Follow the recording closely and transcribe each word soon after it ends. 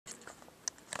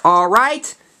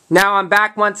Alright, now I'm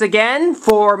back once again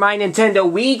for my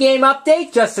Nintendo Wii game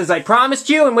update, just as I promised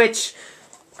you, in which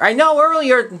I know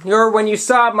earlier when you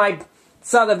saw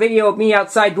the video of me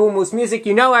outside Boom Moose Music,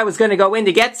 you know I was going to go in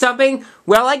to get something.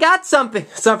 Well, I got something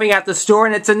at the store,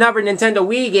 and it's another Nintendo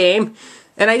Wii game.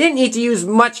 And I didn't need to use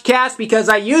much cash because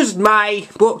I used my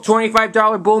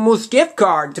 $25 Boom Moose gift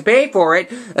card to pay for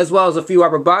it, as well as a few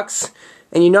other bucks.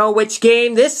 And you know which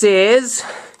game this is?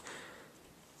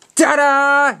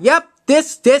 Ta-da! Yep,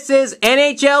 this is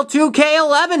NHL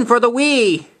 2K11 for the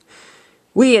Wii.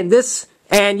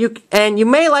 And you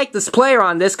may like this player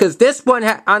on this, because this one,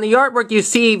 on the artwork you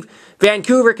see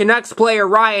Vancouver Canucks player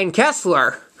Ryan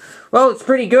Kesler. Well, it's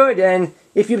pretty good, and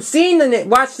if you've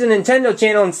watched the Nintendo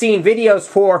channel and seen videos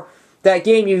for that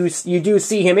game, you do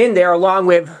see him in there, along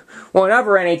with one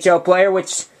other NHL player,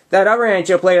 which that other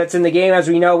NHL player that's in the game, as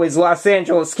we know, is Los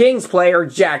Angeles Kings player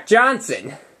Jack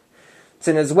Johnson. It's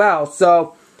in as well,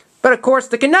 so... But of course,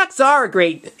 the Canucks are a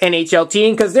great NHL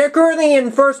team, because they're currently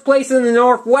in first place in the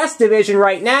Northwest Division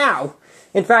right now.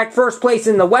 In fact, first place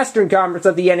in the Western Conference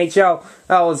of the NHL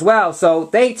as well, so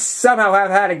they somehow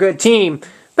have had a good team. In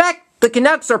fact, the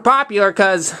Canucks are popular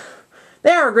because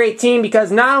they are a great team,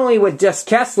 because not only with just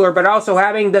Kesler, but also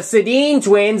having the Sedin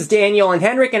twins, Daniel and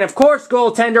Henrik, and of course,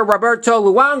 goaltender Roberto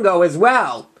Luongo as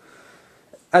well,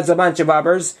 as a bunch of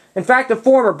others. In fact, a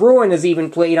former Bruin has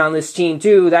even played on this team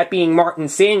too, that being Martin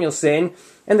Samuelsson.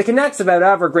 And the Canucks have had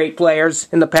other great players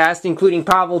in the past, including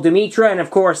Pavel Demitra, and of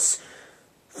course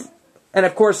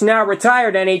now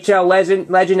retired NHL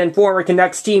legend and former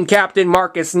Canucks team captain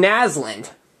Marcus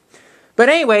Naslund. But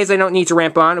anyways, I don't need to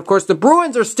ramp on. Of course, the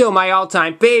Bruins are still my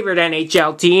all-time favorite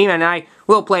NHL team, and I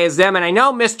will play as them. And I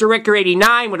know Mr.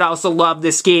 Ricker89 would also love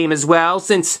this game as well,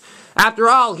 since... After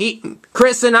all,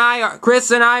 Chris and I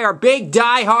are big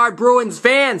die-hard Bruins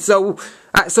fans, so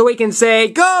we can say,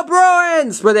 "Go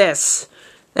Bruins!" for this.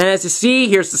 And as you see,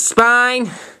 here's the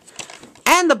spine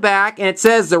and the back, and it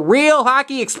says the real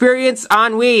hockey experience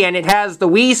on Wii, and it has the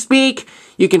Wii Speak.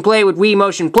 You can play with Wii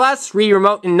Motion Plus, Wii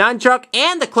Remote and Nunchuck,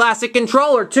 and the classic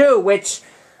controller too, which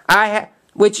I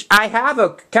have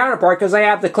a counterpart because I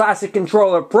have the Classic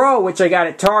Controller Pro, which I got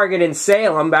at Target in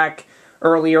Salem back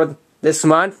earlier this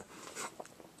month.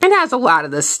 It has a lot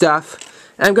of this stuff.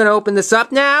 I'm going to open this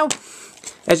up now.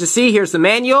 As you see, here's the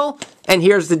manual, and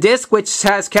here's the disc, which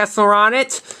has Kesler on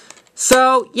it.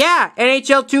 So, yeah,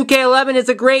 NHL 2K11 is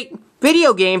a great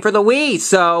video game for the Wii.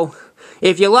 So,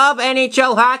 if you love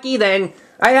NHL hockey, then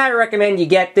I highly recommend you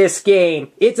get this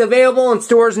game. It's available in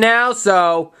stores now,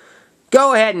 so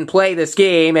go ahead and play this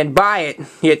game and buy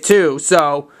it too.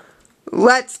 So,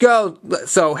 let's go.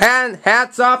 So,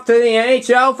 hats off to the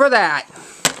NHL for that.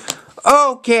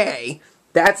 Okay,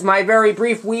 that's my very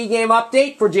brief Wii game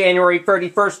update for January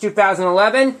 31st,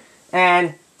 2011,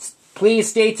 and please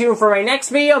stay tuned for my next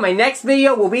video. My next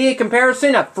video will be a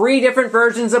comparison of 3 different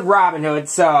versions of Robin Hood,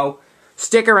 so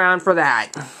stick around for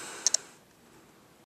that.